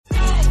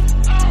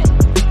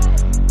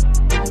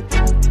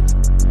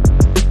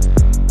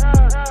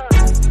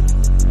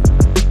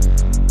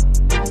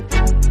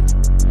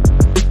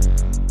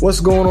What's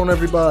going on,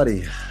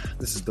 everybody?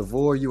 This is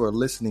Devore. You are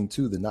listening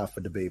to the Not for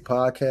Debate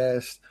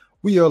podcast.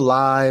 We are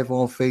live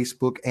on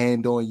Facebook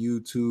and on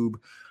YouTube.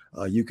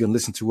 You can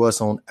listen to us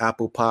on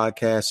Apple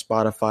Podcasts,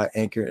 Spotify,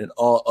 Anchor, and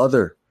all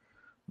other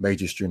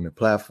major streaming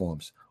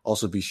platforms.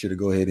 Also, be sure to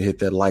go ahead and hit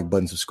that like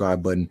button,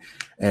 subscribe button,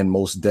 and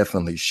most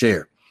definitely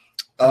share.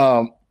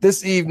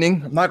 This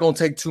evening, I'm not going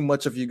to take too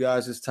much of you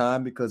guys'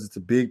 time because it's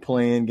a big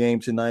playing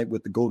game tonight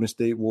with the Golden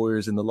State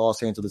Warriors and the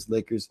Los Angeles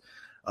Lakers.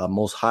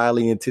 Most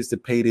highly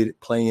anticipated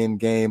play-in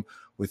game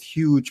with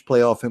huge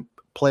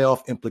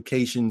playoff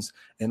implications,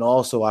 and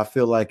also I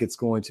feel like it's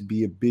going to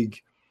be a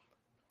big,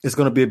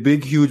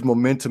 huge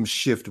momentum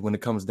shift when it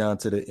comes down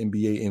to the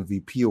NBA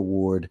MVP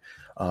award.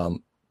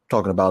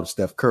 Talking about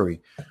Steph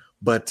Curry,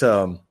 but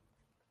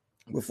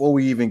before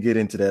we even get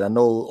into that, I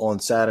know on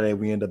Saturday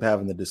we end up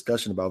having a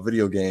discussion about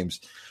video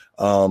games.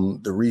 The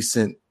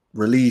recent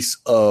release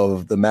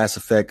of the Mass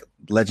Effect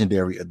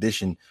Legendary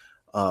Edition,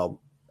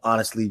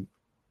 honestly.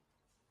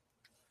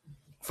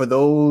 For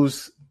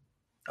those,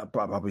 I'll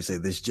probably say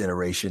this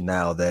generation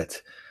now that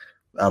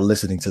are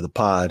listening to the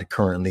pod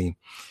currently,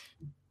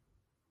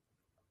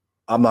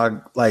 I'm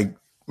not like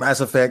Mass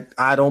Effect.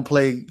 I don't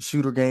play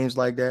shooter games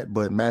like that,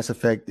 but Mass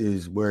Effect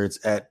is where it's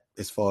at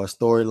as far as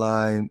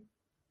storyline,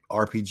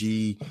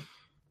 RPG,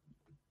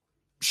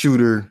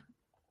 shooter.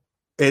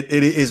 It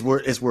is where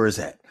it's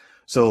at.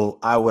 So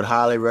I would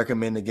highly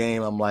recommend the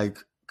game. I'm like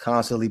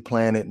constantly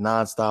playing it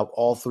nonstop,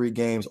 all three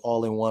games,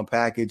 all in one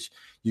package.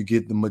 You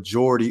get the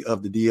majority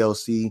of the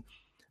DLC.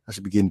 I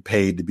should be getting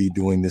paid to be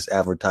doing this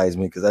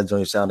advertisement because that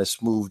joint sounded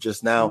smooth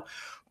just now.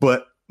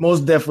 But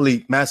most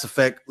definitely, Mass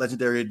Effect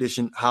Legendary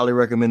Edition. Highly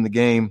recommend the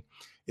game.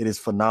 It is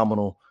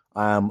phenomenal.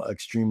 I am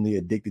extremely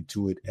addicted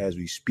to it as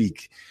we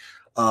speak.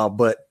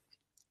 But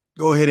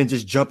go ahead and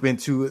just jump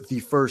into the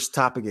first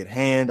topic at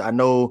hand. I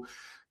know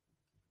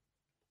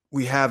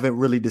we haven't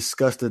really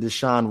discussed the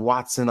Deshaun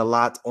Watson a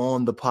lot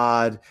on the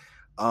pod.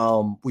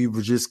 We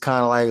were just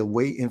kind of like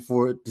waiting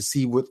for it to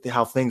see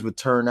how things would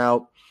turn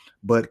out.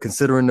 But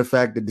considering the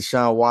fact that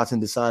Deshaun Watson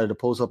decided to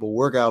post up a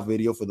workout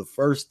video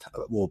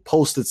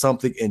posted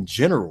something in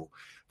general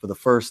for the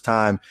first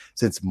time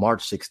since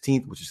March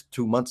 16th, which is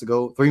 3 months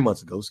ago,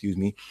 excuse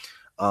me.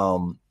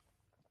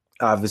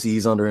 Obviously,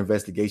 he's under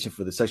investigation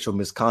for the sexual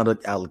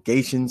misconduct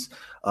allegations.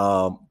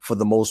 For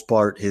the most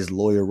part, his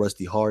lawyer,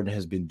 Rusty Hardin,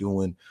 has been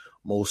doing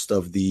most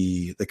of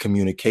the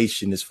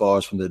communication as far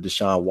as from the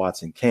Deshaun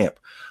Watson camp.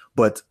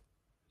 But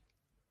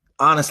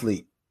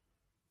honestly,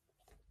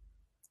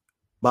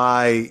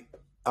 by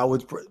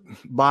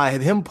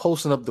him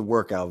posting up the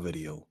workout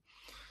video,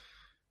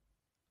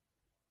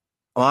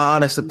 my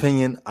honest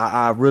opinion,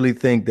 I really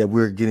think that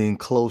we're getting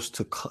close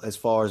to as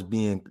far as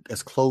being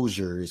as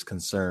closure is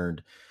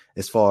concerned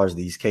as far as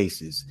these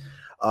cases.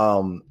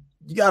 You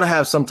got to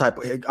have some type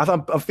of,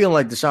 I'm feeling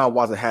like Deshaun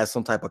Watson has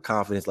some type of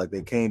confidence, like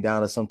they came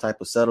down to some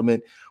type of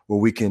settlement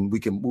where he can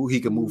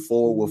move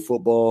forward with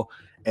football.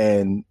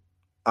 And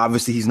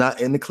obviously he's not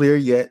in the clear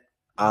yet.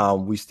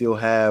 We still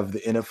have the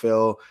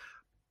NFL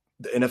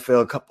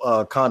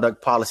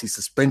conduct policy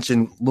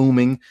suspension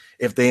looming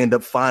if they end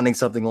up finding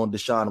something on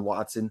Deshaun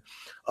Watson.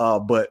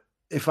 But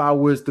if I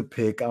was to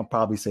pick, I'll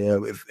probably say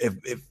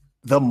if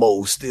the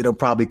most, it'll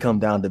probably come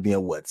down to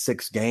being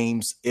 6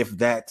 games, if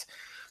that.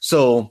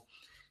 So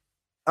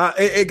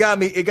it got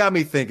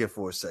me thinking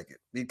for a second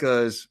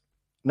because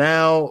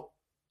now,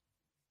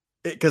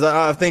 because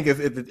I think if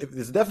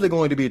there's definitely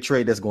going to be a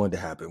trade that's going to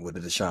happen with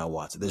the Deshaun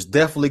Watson, there's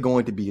definitely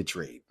going to be a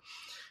trade.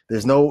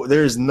 There's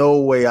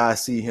no way I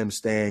see him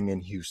staying in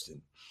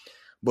Houston.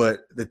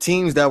 But the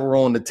teams that were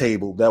on the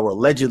table, that were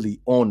allegedly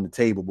on the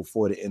table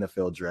before the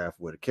NFL draft,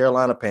 were the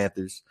Carolina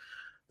Panthers,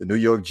 the New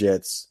York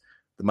Jets,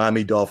 the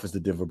Miami Dolphins, the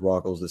Denver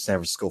Broncos, the San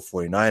Francisco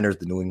 49ers,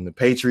 the New England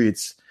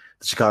Patriots,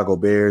 the Chicago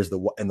Bears,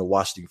 and the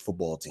Washington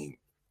football team.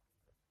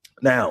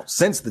 Now,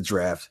 since the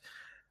draft,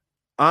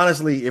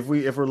 honestly, if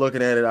we're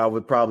looking at it, I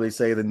would probably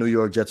say the New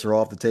York Jets are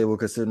off the table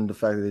considering the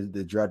fact that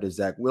they drafted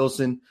Zach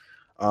Wilson.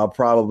 I'll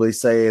probably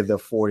say the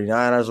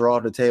 49ers are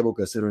off the table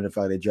considering the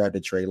fact they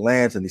drafted Trey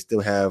Lance and they still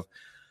have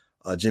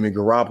Jimmy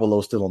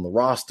Garoppolo still on the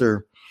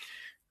roster.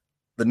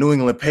 The New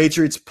England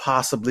Patriots,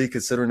 possibly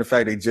considering the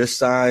fact they just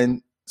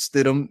signed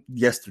Stidham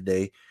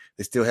yesterday.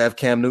 They still have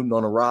Cam Newton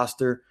on the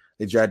roster.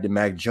 They drafted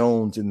Mac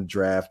Jones in the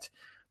draft.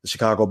 The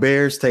Chicago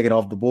Bears taken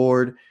off the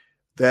board.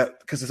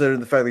 That considering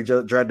the fact they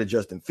drafted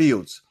Justin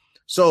Fields.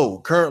 So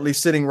currently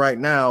sitting right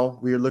now,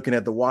 we are looking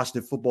at the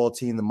Washington football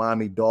team, the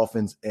Miami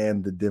Dolphins,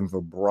 and the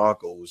Denver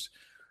Broncos,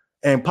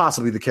 and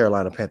possibly the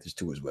Carolina Panthers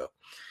too as well.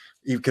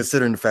 Even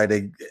considering the fact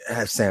they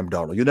have Sam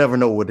Darnold. You never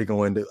know what they're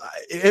going to do.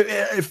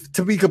 If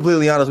to be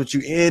completely honest with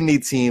you, any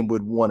team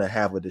would want to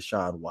have a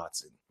Deshaun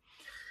Watson.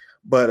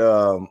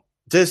 But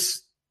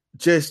just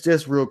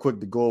real quick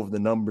to go over the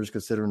numbers,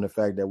 considering the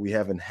fact that we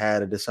haven't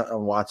had a Deshaun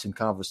Watson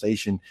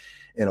conversation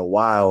in a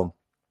while.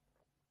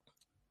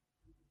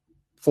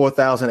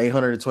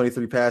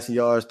 4,823 passing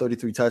yards,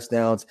 33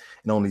 touchdowns,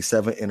 and only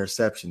 7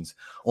 interceptions.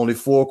 Only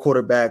 4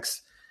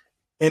 quarterbacks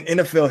in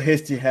NFL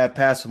history have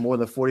passed for more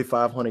than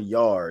 4,500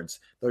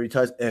 yards,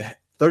 30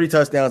 30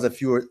 touchdowns and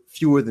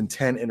fewer than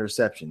 10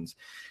 interceptions.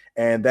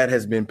 And that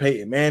has been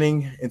Peyton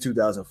Manning in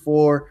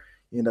 2004.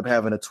 He ended up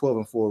having a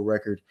 12-4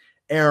 record.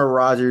 Aaron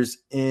Rodgers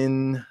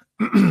in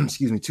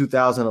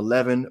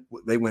 2011,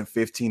 they went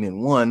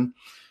 15-1.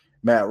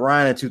 Matt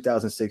Ryan in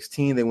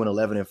 2016, they went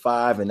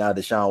 11-5, and now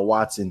Deshaun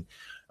Watson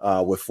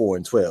with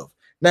 4-12.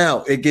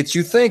 Now it gets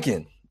you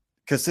thinking,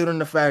 considering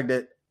the fact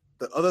that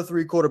the other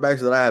three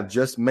quarterbacks that I have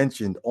just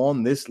mentioned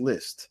on this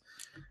list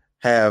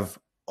have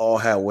all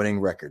had winning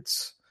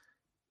records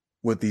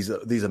with these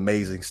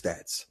amazing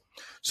stats.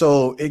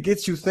 So it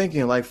gets you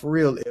thinking, like, for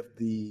real, if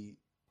the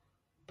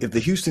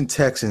Houston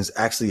Texans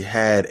actually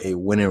had a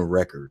winning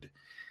record,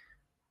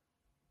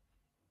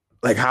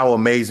 like, how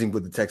amazing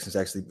would the Texans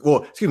actually –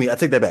 well, excuse me, I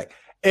take that back.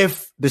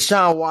 If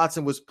Deshaun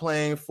Watson was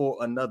playing for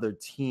another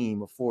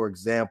team, for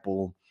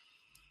example,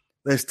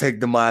 let's take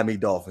the Miami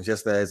Dolphins,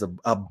 just as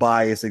a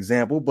biased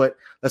example, but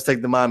let's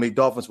take the Miami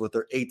Dolphins with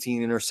their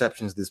 18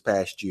 interceptions this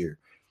past year.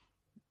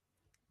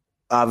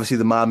 Obviously,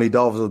 the Miami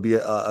Dolphins will be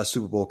a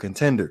Super Bowl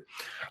contender.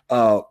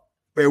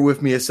 Bear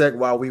with me a sec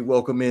while we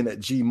welcome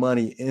in G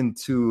Money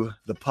into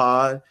the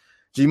pod.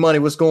 G Money,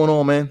 what's going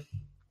on, man?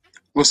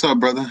 What's up,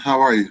 brother? How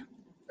are you?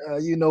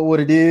 You know what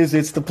it is.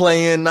 It's the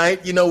play-in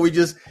night. You know, we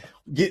just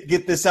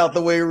get this out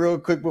the way real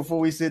quick before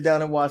we sit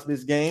down and watch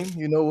this game.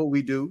 You know what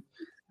we do.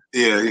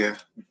 Yeah.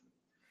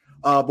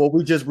 But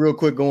we just real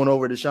quick going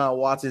over Deshaun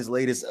Watson's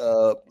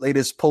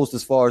latest post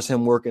as far as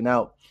him working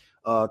out.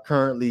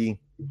 Currently,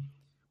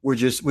 we're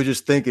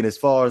just thinking, as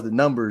far as the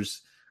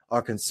numbers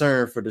are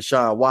concerned for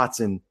Deshaun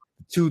Watson,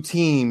 two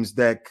teams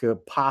that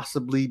could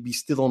possibly be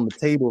still on the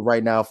table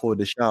right now for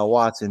Deshaun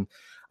Watson.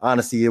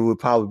 Honestly, it would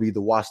probably be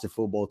the Washington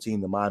football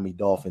team, the Miami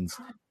Dolphins,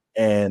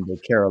 and the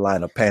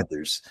Carolina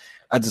Panthers.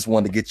 I just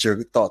wanted to get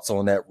your thoughts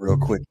on that real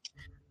quick.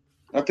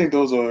 I think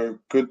those are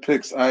good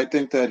picks. I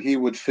think that he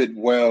would fit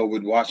well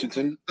with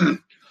Washington.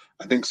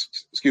 I think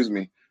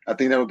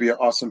that would be an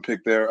awesome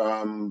pick there.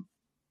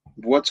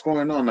 What's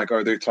going on? Like,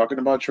 are they talking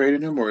about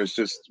trading him, or is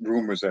just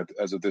rumors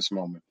as of this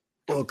moment?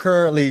 Well,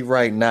 currently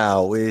right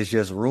now, it's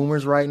just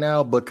rumors right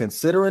now, but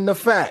considering the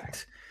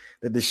fact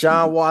that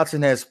Deshaun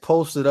Watson has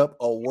posted up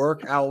a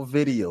workout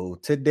video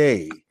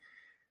today,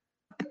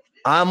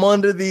 I'm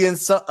under the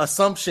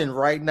assumption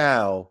right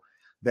now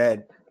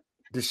that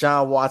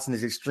Deshaun Watson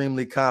is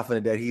extremely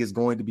confident that he is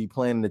going to be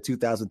playing in the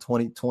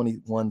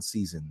 2020-21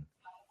 season.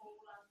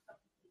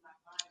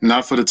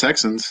 Not for the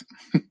Texans.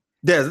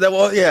 Yes,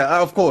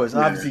 of course.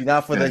 Yeah. Obviously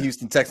not for the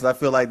Houston Texans. I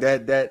feel like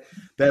that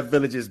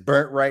village is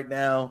burnt right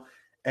now.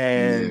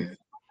 And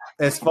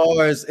as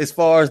far as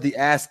the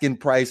asking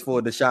price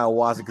for Deshaun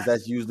Watson, because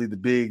that's usually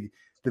the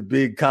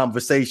big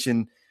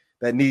conversation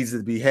that needs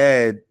to be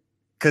had,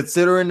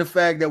 considering the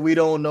fact that we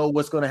don't know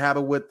what's going to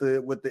happen with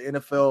the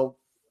NFL,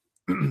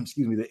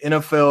 the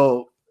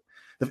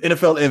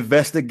NFL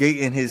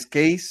investigating his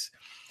case.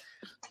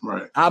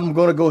 Right. I'm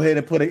going to go ahead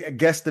and put a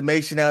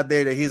guesstimation out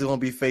there that he's going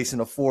to be facing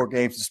a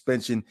 4-game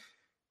suspension,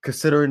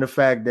 considering the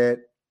fact that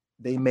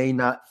they may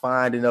not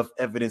find enough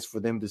evidence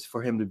for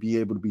him to be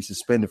able to be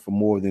suspended for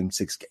more than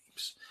 6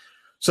 games.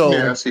 So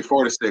I see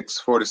 4 to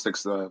 6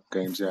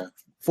 games. Yeah,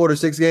 4 to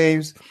 6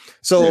 games.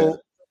 So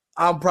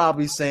I'm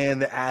probably saying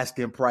the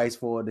asking price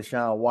for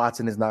Deshaun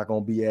Watson is not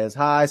going to be as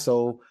high.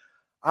 So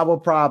I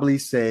would probably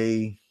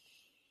say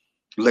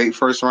late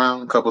first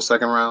round, couple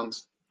second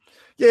rounds.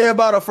 Yeah,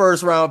 about a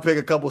first round pick,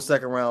 a couple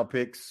second round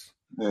picks.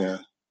 Yeah,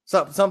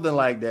 something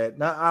like that.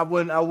 Now, I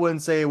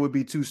wouldn't say it would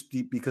be too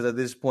steep, because at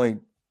this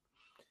point,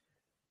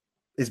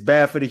 it's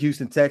bad for the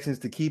Houston Texans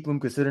to keep him,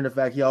 considering the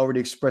fact he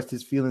already expressed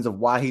his feelings of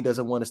why he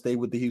doesn't want to stay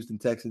with the Houston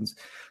Texans.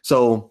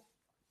 So,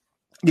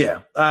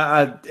 yeah,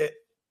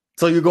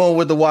 so you're going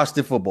with the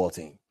Washington football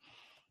team.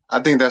 I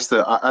think that's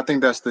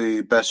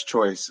the best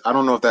choice. I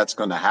don't know if that's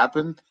going to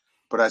happen,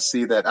 but I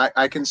see that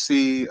I can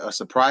see a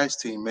surprise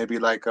team, maybe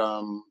like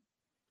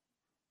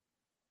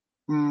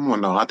well,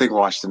 no, I think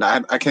Washington.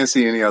 I can't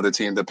see any other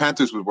team. The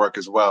Panthers would work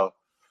as well.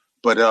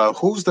 But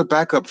who's the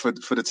backup for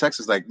the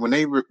Texans? Like, when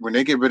they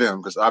get rid of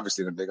him, because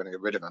obviously they're going to get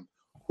rid of him.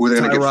 Who are they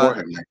going to get for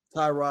him?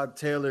 Tyrod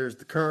Taylor is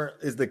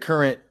the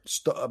current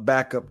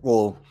backup.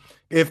 Well,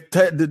 if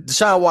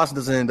Deshaun Watson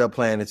doesn't end up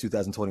playing in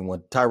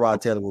 2021,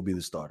 Tyrod Taylor will be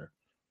the starter.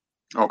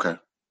 Okay.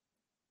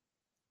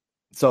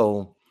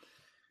 So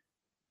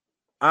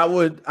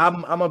I'm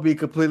gonna be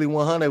completely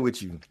 100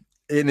 with you.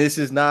 And this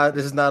is not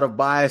a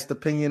biased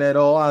opinion at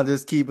all. I'm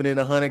just keeping it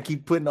 100,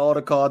 keep putting all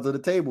the cards on the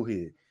table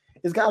here.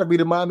 It's got to be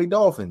the Miami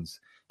Dolphins,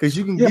 because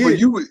you can but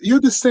you're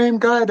the same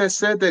guy that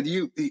said that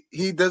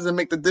he doesn't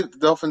make the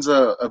Dolphins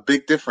a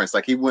big difference.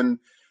 Like, he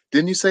wouldn't.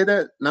 Didn't you say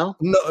that? No,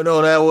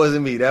 that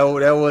wasn't me. That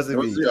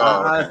wasn't me.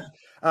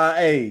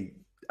 Okay.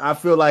 I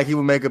feel like he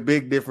would make a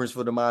big difference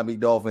for the Miami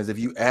Dolphins if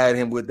you add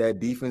him with that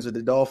defense of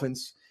the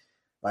Dolphins.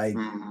 Like,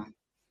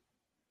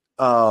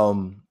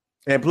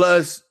 and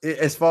plus,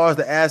 as far as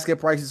the asking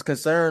price is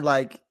concerned,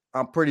 like,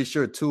 I'm pretty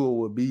sure Tua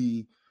would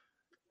be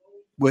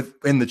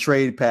within the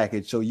trade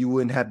package, so you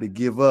wouldn't have to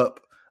give up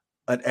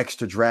an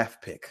extra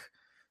draft pick.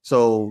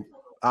 So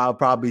I'll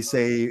probably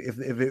say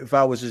if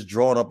I was just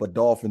drawing up a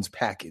Dolphins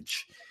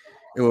package,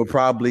 it would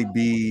probably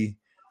be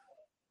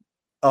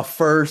a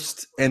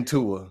first and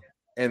Tua.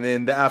 And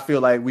then I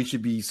feel like we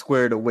should be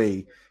squared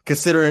away,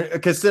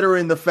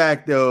 considering the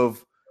fact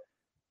of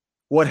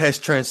what has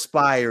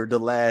transpired the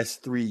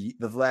last 3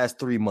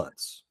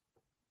 months.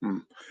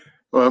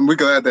 Well, we're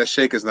glad that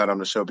Shake is not on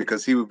the show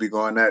because he would be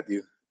going at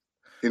you.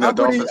 You know,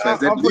 Dolphins fans,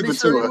 they're leaving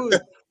Tua.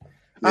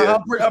 Yeah.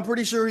 I'm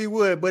pretty sure he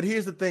would. But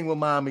here's the thing with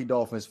Miami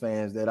Dolphins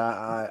fans that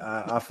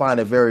I find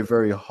it very,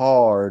 very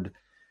hard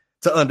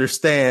to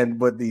understand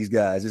what these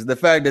guys is the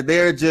fact that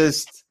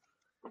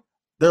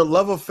their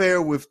love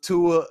affair with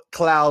Tua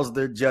clouds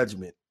their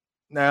judgment.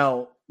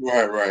 Now,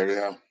 right,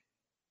 yeah.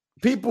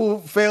 People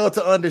fail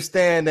to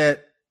understand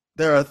that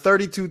there are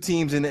 32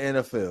 teams in the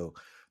NFL.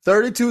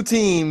 32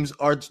 teams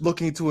are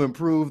looking to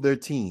improve their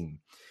team.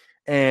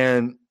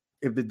 And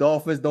if the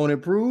Dolphins don't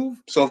improve,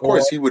 so of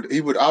course he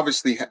would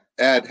obviously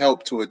add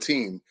help to a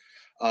team.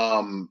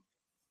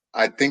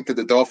 I think that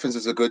the Dolphins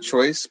is a good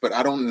choice, but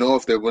I don't know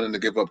if they're willing to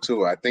give up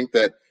Tua. I think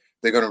that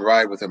they're going to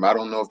ride with him. I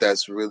don't know if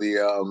that's really,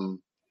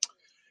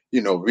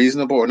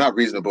 reasonable or not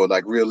reasonable,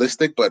 like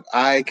realistic, but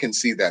I can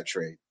see that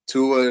trade.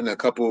 Tua in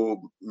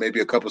maybe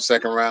a couple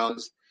second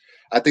rounds.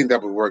 I think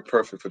that would work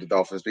perfect for the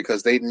Dolphins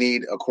because they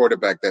need a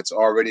quarterback that's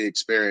already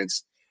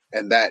experienced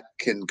and that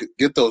can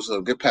get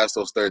past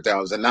those third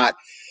downs and not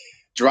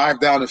drive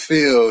down the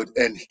field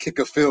and kick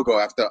a field goal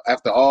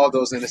after all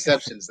those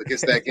interceptions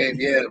against that game.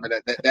 Yeah,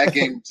 man, that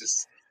game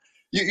just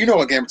you know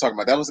what game I'm talking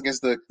about. That was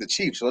against the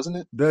Chiefs, wasn't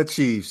it? The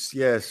Chiefs,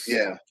 yes.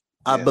 Yeah.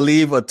 I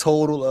believe a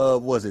total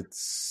of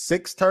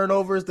 6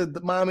 turnovers that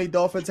the Miami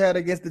Dolphins had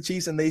against the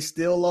Chiefs and they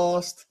still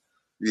lost.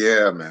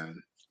 Yeah,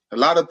 man. A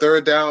lot of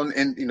third down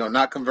and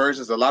not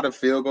conversions, a lot of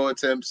field goal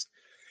attempts.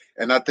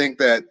 And I think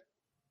that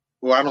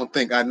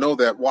I know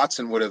that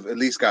Watson would have at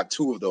least got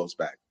 2 of those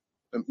back.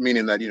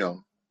 Meaning that,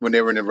 when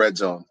they were in the red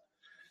zone,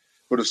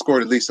 would have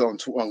scored at least on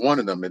one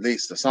of them, at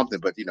least or something.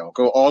 But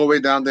go all the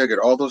way down there, get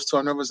all those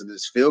turnovers, and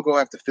this field goal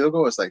after field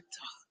goal. It's like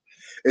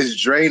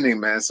it's draining,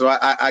 man. So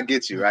I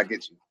get you.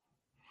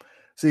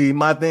 See,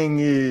 my thing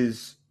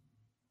is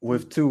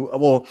with Tua.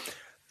 Well,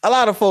 a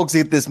lot of folks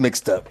get this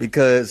mixed up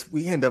because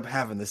we end up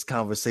having this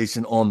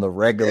conversation on the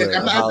regular.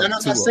 And I'm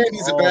not saying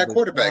he's a bad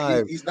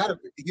quarterback. He's not.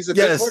 He's a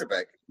good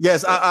quarterback.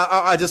 Yes,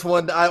 I just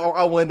wanted.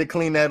 I wanted to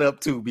clean that up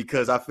too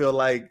because I feel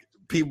like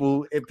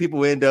if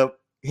people end up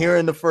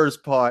hearing the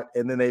first part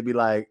and then they be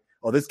like,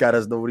 "Oh, this guy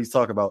doesn't know what he's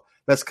talking about.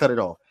 Let's cut it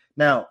off."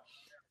 Now,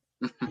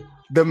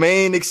 the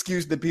main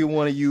excuse that people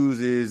want to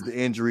use is the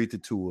injury to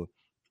Tua.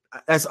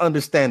 That's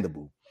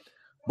understandable,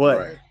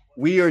 but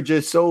we are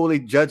just solely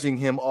judging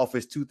him off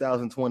his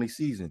 2020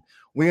 season.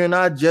 We are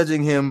not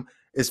judging him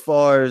as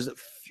far as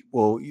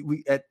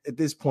at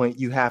this point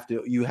you have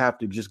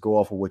to just go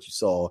off of what you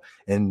saw,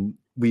 and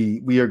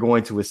we are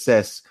going to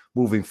assess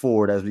moving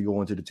forward as we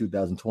go into the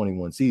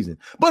 2021 season.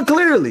 But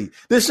clearly,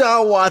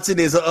 Deshaun Watson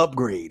is an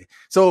upgrade.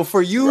 So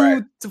for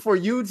you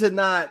to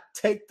not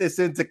take this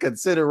into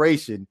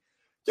consideration,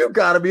 you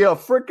got to be a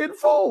freaking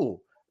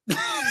fool.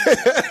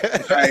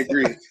 I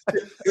agree.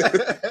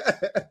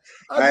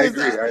 I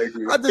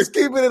agree. I'm just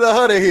keeping it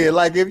 100 here.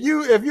 Like if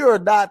you are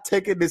not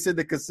taking this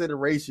into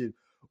consideration,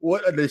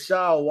 what a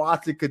Deshaun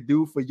Watson could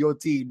do for your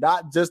team,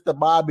 not just the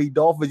Miami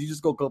Dolphins, you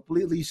just go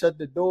completely shut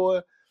the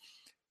door.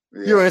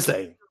 Yeah. You're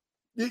insane.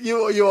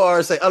 You are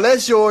insane.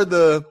 Unless you're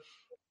the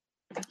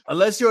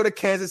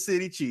Kansas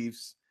City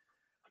Chiefs,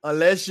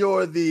 unless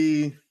you're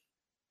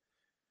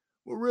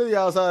really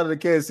outside of the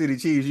Kansas City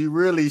Chiefs, you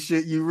really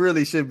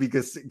should be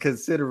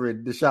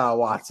considering Deshaun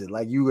Watson.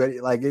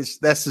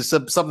 That's just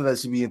something that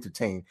should be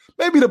entertained.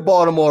 Maybe the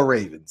Baltimore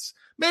Ravens,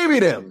 maybe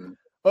them,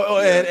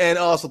 and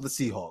also the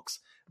Seahawks,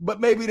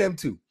 but maybe them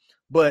too.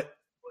 But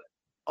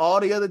all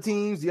the other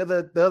teams, the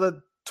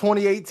other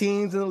 28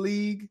 teams in the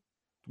league,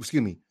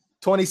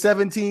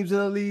 27 teams in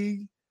the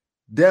league,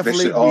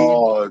 definitely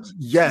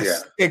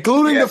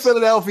including the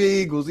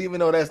Philadelphia Eagles, even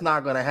though that's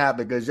not going to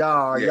happen because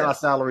y'all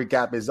salary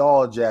cap is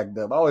all jacked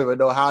up. I don't even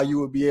know how you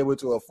would be able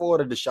to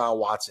afford a Deshaun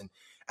Watson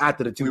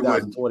after the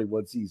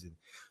 2021 season.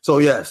 So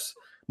yes,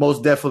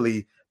 most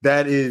definitely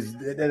that is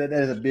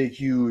a big,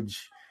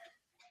 huge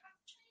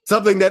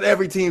something that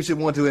every team should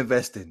want to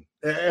invest in.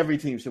 Every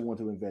team should want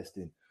to invest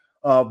in.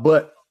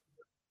 But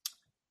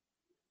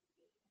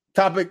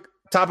topic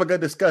of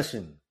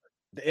discussion: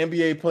 the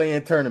NBA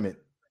play-in tournament.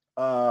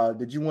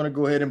 Did you want to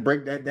go ahead and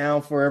break that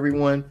down for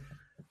everyone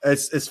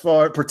as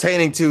far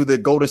pertaining to the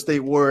Golden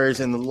State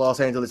Warriors and the Los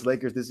Angeles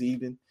Lakers this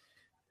evening?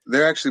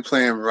 They're actually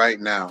playing right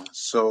now.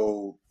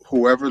 So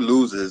whoever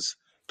loses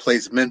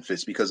plays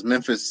Memphis because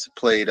Memphis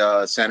played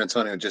San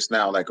Antonio just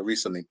now, like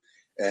recently.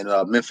 And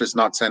Memphis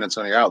knocked San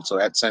Antonio out. So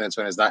San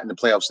Antonio is not in the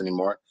playoffs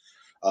anymore.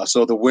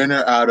 So the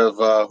winner out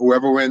of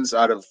whoever wins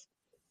out of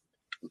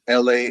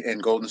LA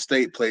and Golden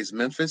State plays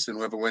Memphis, and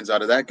whoever wins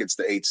out of that gets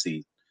the 8th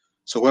seed.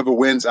 So whoever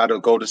wins out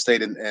of Golden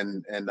State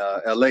and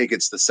LA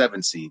gets the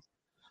 7th seed.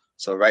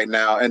 So right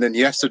now, and then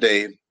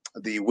yesterday,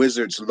 the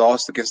Wizards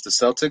lost against the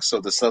Celtics.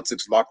 So the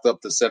Celtics locked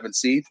up the 7th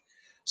seed.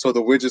 So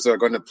the Wizards are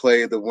going to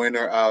play the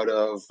winner out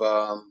of,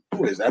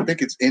 who is that? I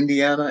think it's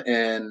Indiana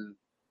and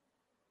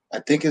I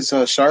think it's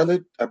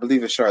Charlotte. I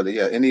believe it's Charlotte.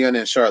 Yeah, Indiana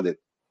and Charlotte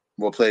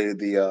will play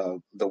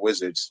the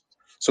Wizards.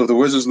 So if the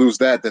Wizards lose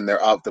that, then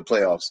they're out the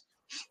playoffs.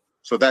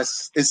 So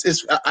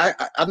it's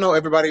I know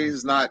everybody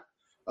is not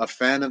a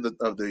fan of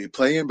the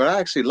play-in, but I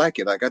actually like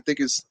it. Like I think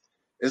it's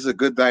a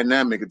good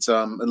dynamic. It's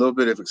a little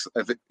bit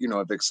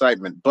of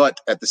excitement, but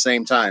at the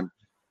same time,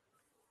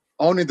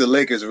 only the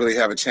Lakers really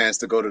have a chance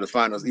to go to the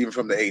finals, even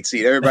from the 8th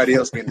seed. Everybody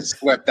else getting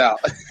swept out,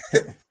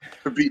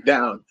 beat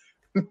down.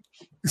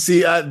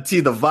 See,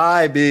 the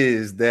vibe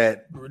is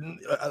that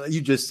you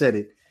just said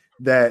it,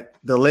 that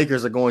the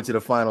Lakers are going to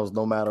the finals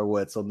no matter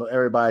what. So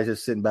everybody's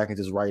just sitting back and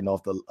just writing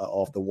off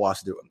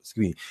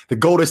the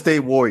Golden State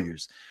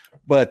Warriors.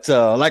 But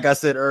like I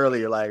said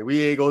earlier, like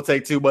we ain't gonna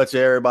take too much of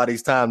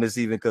everybody's time this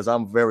evening because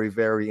I'm very,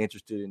 very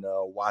interested in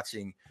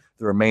watching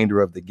the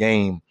remainder of the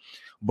game.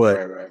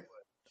 But right.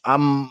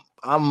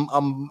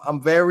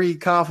 I'm very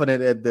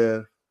confident that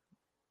the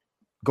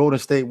Golden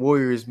State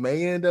Warriors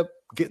may end up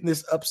getting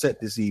this upset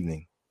this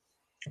evening.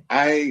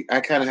 I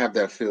kind of have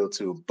that feel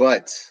too,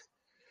 but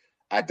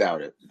I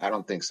doubt it. I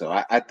don't think so.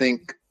 I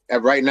think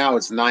right now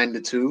it's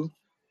 9-2,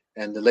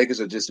 and the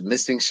Lakers are just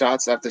missing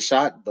shots after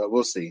shot. But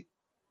we'll see.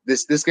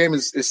 This game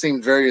it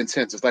seemed very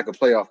intense. It's like a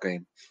playoff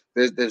game.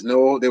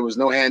 There was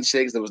no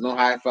handshakes. There was no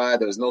high five.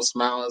 There was no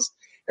smiles.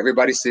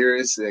 Everybody's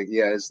serious.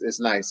 It's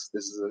nice.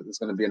 It's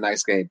going to be a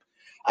nice game.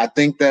 I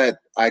think that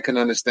I can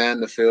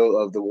understand the feel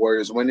of the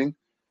Warriors winning,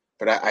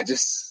 but I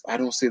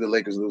don't see the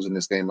Lakers losing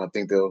this game. I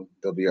think they'll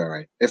be all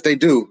right. If they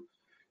do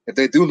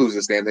lose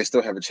this game, they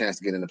still have a chance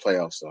to get in the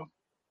playoffs. So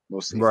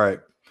we'll see. Right.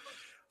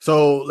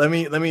 So let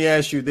me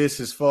ask you this: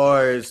 as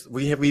far as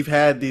we've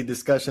had the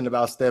discussion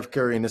about Steph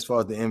Curry, and as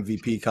far as the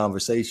MVP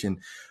conversation,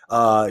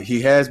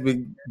 he has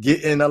been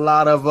getting a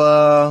lot of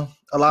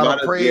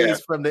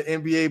praise from the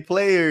NBA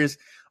players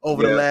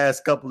over the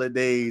last couple of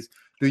days.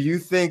 Do you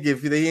think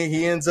if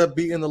he ends up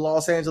beating the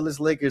Los Angeles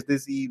Lakers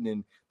this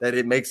evening, that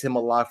it makes him a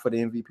lock for the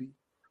MVP?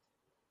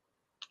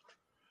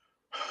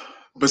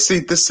 But see,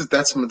 this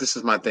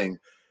is my thing.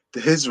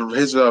 His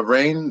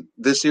reign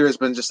this year has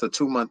been just a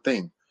 2-month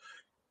thing.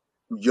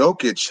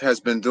 Jokic has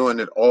been doing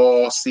it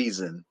all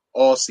season.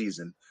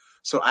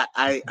 So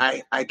I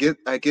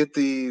get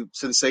the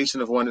sensation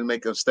of wanting to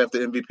make Steph the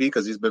MVP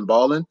because he's been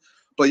balling.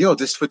 But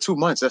just for 2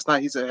 months, he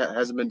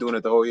hasn't been doing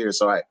it the whole year.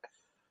 So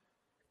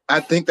I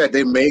think that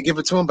they may give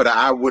it to him, but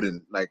I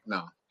wouldn't. Like,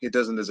 no, he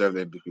doesn't deserve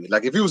the MVP.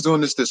 Like, if he was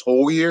doing this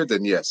whole year,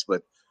 then yes.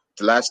 But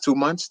the last 2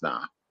 months,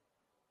 nah,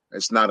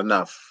 it's not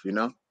enough.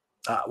 Let's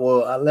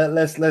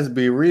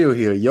be real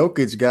here.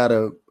 Jokic got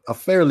a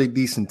fairly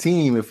decent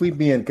team. If we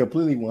being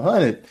completely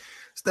 100,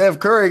 Steph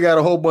Curry got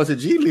a whole bunch of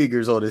G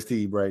Leaguers on his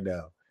team right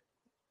now.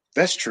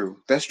 That's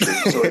true.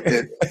 So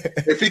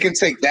if he can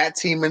take that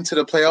team into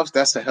the playoffs,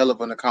 that's a hell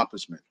of an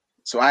accomplishment.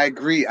 So I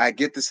agree. I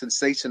get the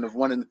sensation of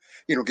wanting,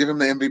 give him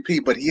the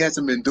MVP, but he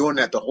hasn't been doing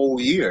that the whole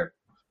year.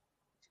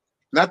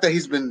 Not that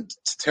he's been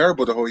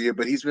terrible the whole year,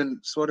 but he's been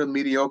sort of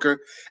mediocre,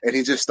 and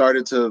he just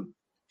started to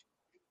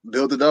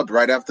build it up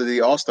right after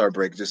the All-Star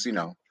break, just,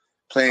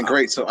 playing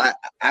great. So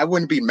I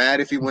wouldn't be mad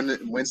if he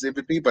wins the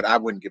MVP, but I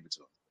wouldn't give it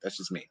to him. That's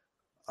just me.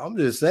 I'm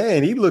just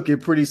saying, he looking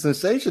pretty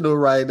sensational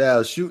right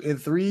now, shooting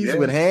threes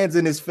with hands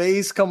in his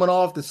face, coming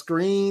off the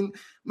screen.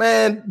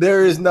 Man,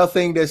 there is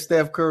nothing that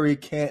Steph Curry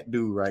can't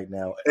do right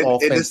now.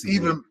 And it's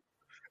even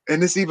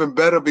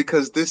better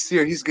because this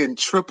year he's getting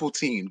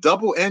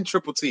double and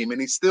triple team, and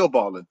he's still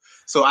balling.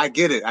 So I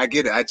get it. I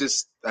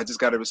just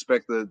got to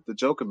respect the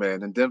Joker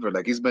man in Denver.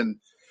 Like he's been,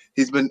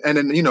 and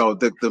then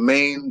the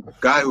main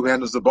guy who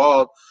handles the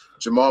ball,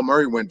 Jamal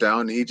Murray, went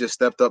down, and he just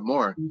stepped up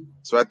more.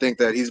 So I think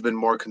that he's been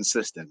more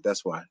consistent.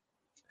 That's why.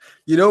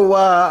 You know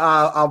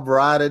why I'm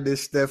riding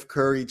this Steph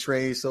Curry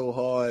train so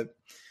hard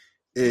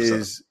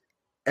is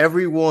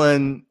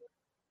everyone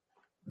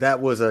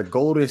that was a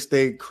Golden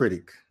State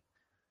critic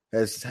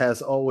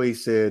has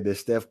always said that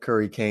Steph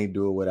Curry can't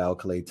do it without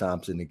Klay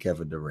Thompson and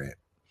Kevin Durant.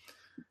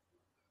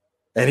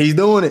 And he's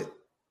doing it.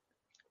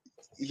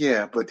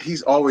 Yeah, but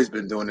he's always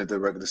been doing it the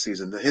regular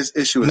season. His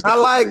issue is not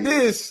like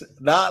this.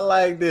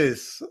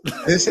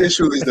 His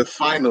issue is the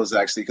finals,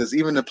 actually, because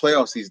even the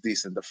playoffs he's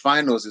decent. The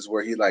finals is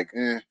where he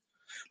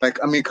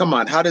come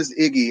on. How does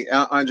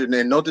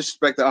Andre, no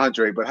disrespect to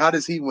Andre, but how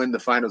does he win the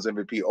finals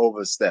MVP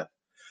over Steph?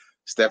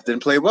 Steph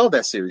didn't play well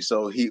that series,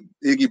 so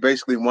Iggy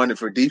basically won it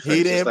for defense.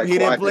 He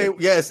didn't play.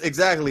 Yes,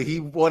 exactly. He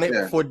won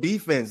it for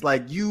defense.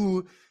 Like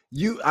he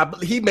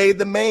made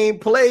the main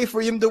play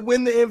for him to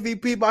win the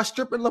MVP by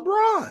stripping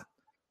LeBron.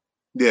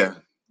 Yeah.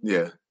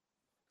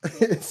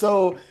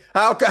 So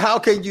how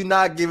can you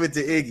not give it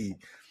to Iggy?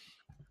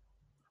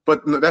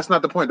 But no, that's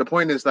not the point. The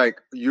point is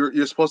like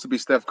you're supposed to be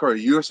Steph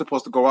Curry. You're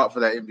supposed to go out for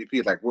that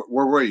MVP. Like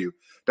where were you?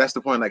 That's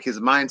the point. Like his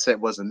mindset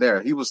wasn't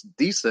there. He was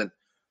decent,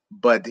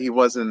 but he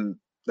wasn't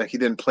like he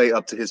didn't play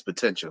up to his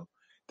potential.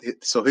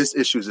 So his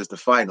issues is the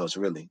finals,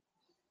 really.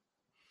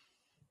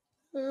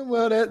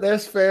 Well,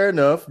 that's fair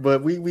enough,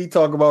 but we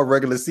talk about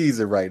regular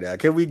season right now.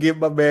 Can we give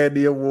my man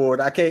the award?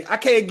 I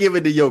can't give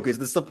it to Jokic.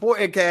 The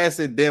supporting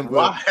cast in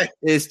Denver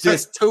is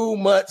just too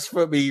much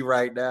for me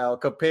right now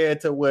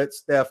compared to what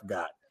Steph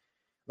got.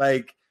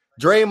 Like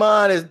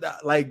Draymond is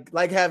not,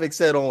 like Havoc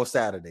said on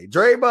Saturday.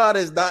 Draymond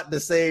is not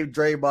the same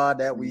Draymond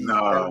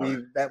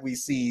that we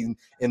seen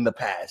in the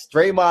past.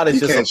 Draymond is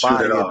just a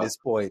body at this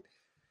point.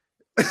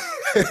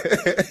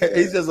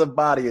 He's just a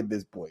body at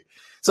this point.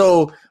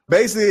 So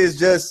basically, it's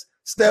just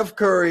Steph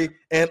Curry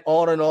and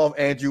on and off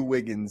Andrew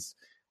Wiggins.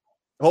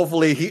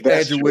 Hopefully,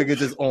 Andrew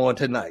Wiggins is on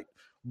tonight,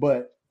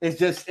 but it's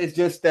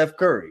just Steph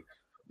Curry.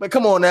 But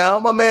come on now,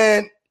 my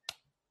man.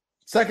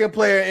 Second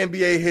player in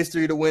NBA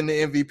history to win the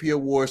MVP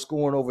award,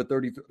 scoring over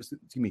 30.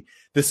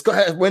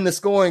 Win the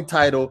scoring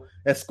title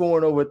and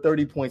scoring over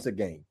 30 points a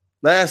game.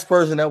 Last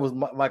person that was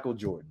Michael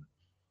Jordan.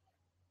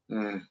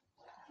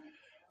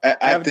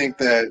 I think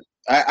that.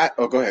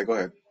 Go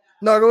ahead.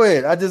 No, go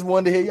ahead. I just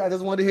wanted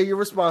to hear your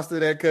response to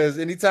that because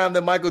anytime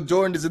that Michael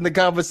Jordan is in the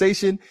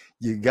conversation,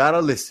 you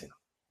gotta listen.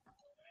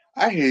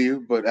 I hear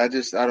you, but I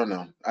don't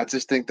know. I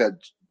just think that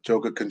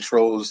Joker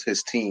controls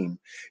his team.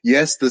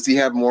 Yes, does he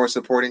have more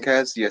supporting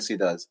cast? Yes, he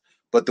does.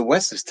 But the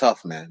West is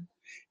tough, man.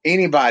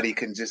 Anybody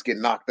can just get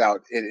knocked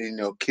out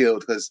and killed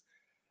because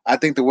I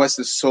think the West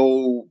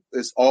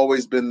it's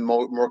always been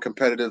more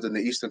competitive than the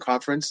Eastern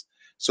Conference.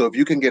 So if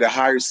you can get a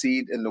higher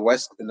seed in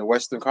the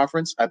Western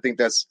Conference, I think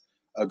that's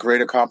a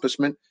great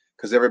accomplishment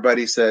because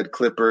everybody said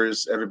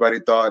Clippers, everybody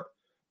thought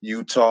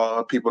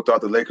Utah, people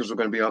thought the Lakers were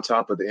going to be on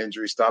top, but the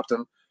injury stopped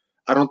them.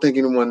 I don't think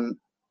anyone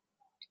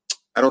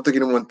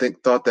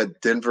thought that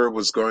Denver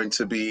was going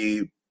to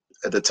be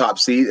at the top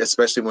seed,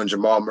 especially when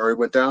Jamal Murray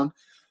went down.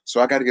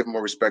 So I got to give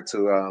more respect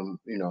to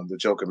the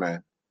Joker,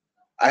 man.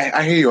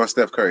 I hear you on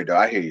Steph Curry, though.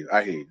 I hear you.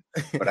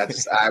 But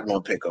I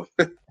won't pick him.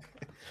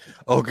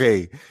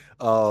 Okay.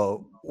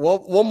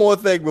 One more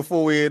thing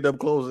before we end up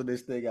closing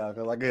this thing out,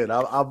 because again,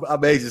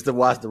 I'm anxious to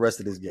watch the rest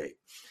of this game.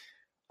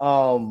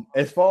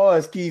 As far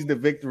as keys to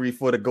victory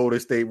for the Golden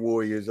State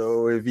Warriors,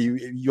 or if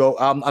you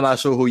I'm not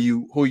sure who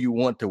you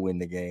want to win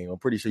the game. I'm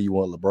pretty sure you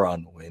want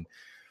LeBron to win,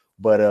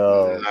 but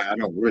I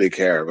don't really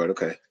care. But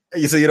okay,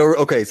 so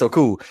okay, so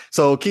cool.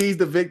 So keys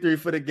to victory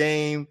for the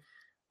game,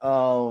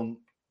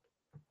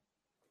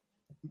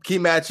 key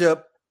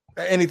matchup.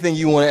 Anything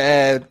you want to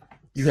add?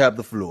 You have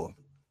the floor.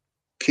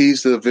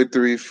 Keys to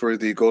victory for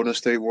the Golden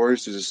State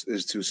Warriors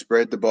is to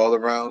spread the ball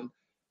around.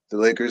 The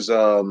Lakers,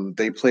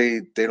 they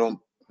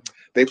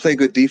play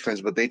good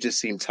defense, but they just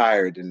seem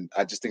tired. And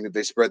I just think that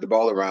they spread the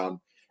ball around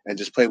and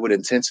just play with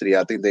intensity.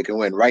 I think they can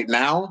win. Right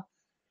now,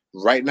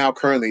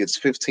 currently it's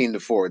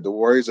 15-4. The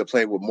Warriors are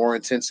playing with more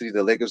intensity.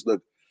 The Lakers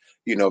look,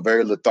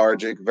 very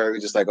lethargic, very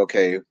just like,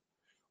 okay,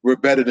 we're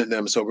better than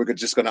them, so we're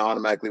just going to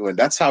automatically win.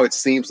 That's how it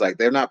seems like.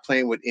 They're not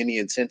playing with any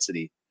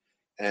intensity.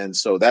 And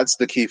so that's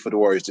the key for the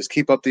Warriors. Just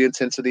keep up the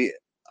intensity.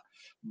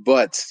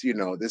 But,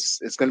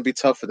 it's going to be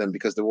tough for them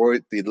because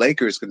the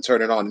Lakers can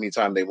turn it on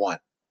anytime they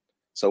want.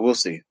 So we'll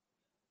see.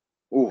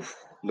 Oof,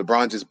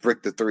 LeBron just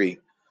bricked the three.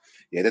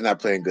 Yeah, they're not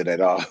playing good at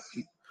all.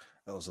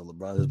 Oh, so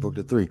LeBron just broke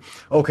the three.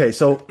 Okay,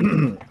 so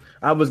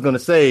I was going to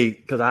say,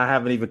 because I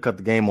haven't even cut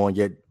the game on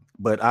yet,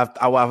 but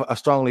I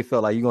strongly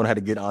felt like you're going to have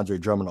to get Andre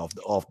Drummond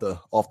off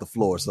the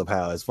floor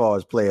somehow, as far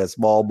as play a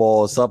small ball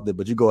or something,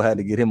 but you're going to have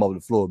to get him off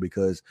the floor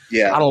because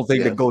I don't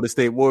think the Golden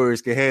State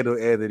Warriors can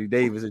handle Anthony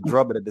Davis and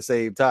Drummond at the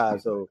same time.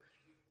 So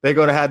they're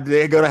going to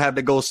have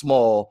to go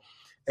small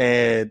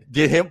and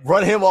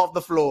run him off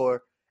the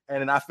floor. And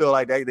then I feel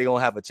like they're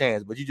going to have a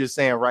chance. But you're just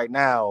saying right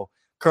now,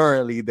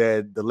 currently,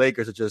 that the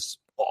Lakers are just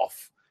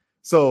off.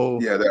 So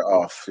yeah, they're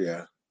off.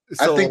 Yeah.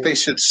 So, I think they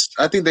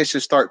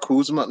should start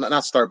Kuzma,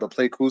 not start, but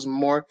play Kuzma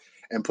more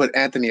and put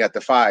Anthony at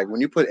the 5.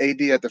 When you put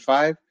AD at the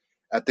 5,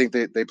 I think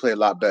they play a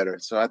lot better.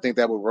 So I think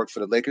that would work for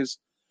the Lakers.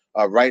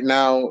 Right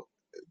now,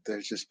 they're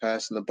just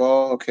passing the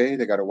ball. Okay,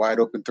 they got a wide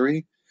open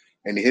 3,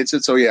 and he hits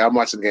it. So, yeah, I'm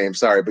watching the game.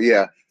 Sorry, but,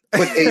 yeah.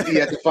 Put AD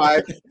at the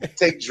 5,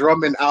 take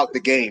Drummond out the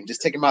game.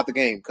 Just take him out the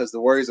game because the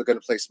Warriors are going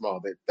to play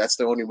small. That's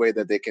the only way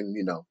that they can,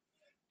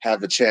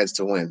 have a chance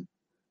to win.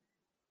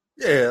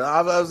 Yeah,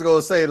 I was going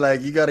to say,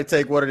 like, you got to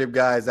take one of them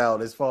guys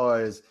out as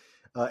far as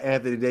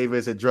Anthony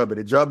Davis and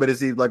Drummond. And Drummond, it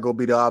seems like going to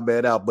be the odd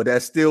man out, but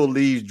that still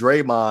leaves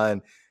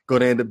Draymond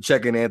going to end up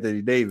checking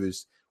Anthony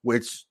Davis,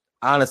 which,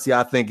 honestly,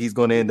 I think he's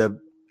going to end up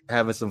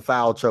having some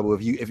foul trouble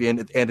if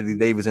Anthony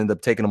Davis ends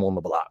up taking him on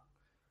the block.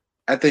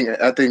 I think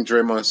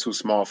Draymond's too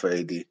small for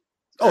AD.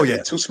 Oh,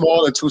 yeah. Too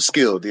small and too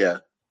skilled, yeah.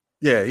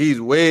 Yeah,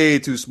 he's way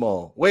too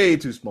small. Way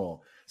too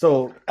small.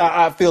 So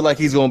I feel like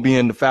he's going to be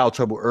in the foul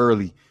trouble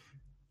early.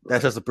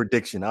 That's just a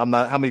prediction. I'm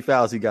not. How many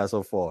fouls he got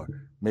so far?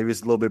 Maybe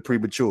it's a little bit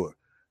premature.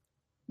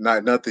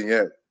 Nothing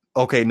yet.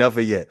 Okay,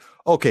 nothing yet.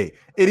 Okay.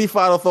 Any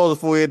final thoughts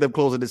before we end up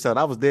closing this out?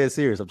 I was dead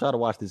serious. I'm trying to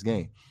watch this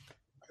game.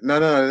 No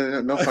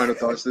final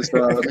thoughts. Just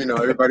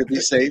everybody be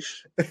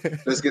safe.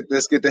 Let's get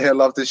the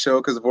hell off this show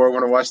because the board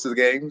want to watch the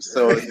game.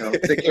 So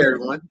take care,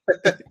 everyone.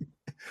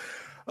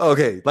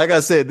 Okay, like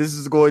I said, this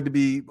is going to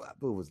be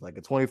like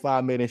a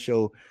 25-minute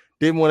show.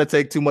 Didn't want to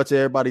take too much of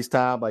everybody's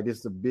time. Like this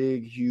is a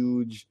big,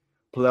 huge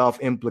playoff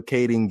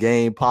implicating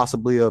game,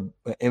 possibly a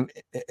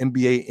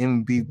NBA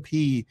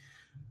MVP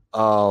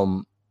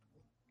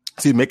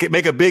to make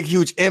a big,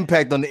 huge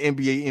impact on the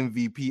NBA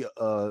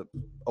MVP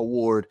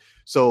award.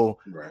 So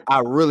I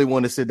really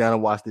want to sit down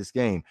and watch this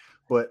game.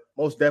 But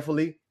most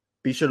definitely,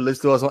 be sure to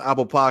listen to us on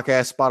Apple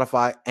Podcasts,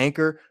 Spotify,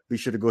 Anchor. Be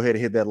sure to go ahead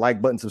and hit that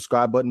like button,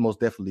 subscribe button. Most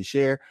definitely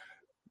share.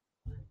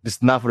 This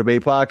is Not For The Bay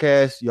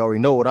podcast. You already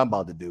know what I'm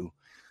about to do.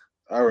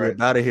 All right.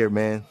 We're out of here,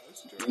 man.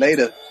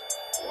 Later.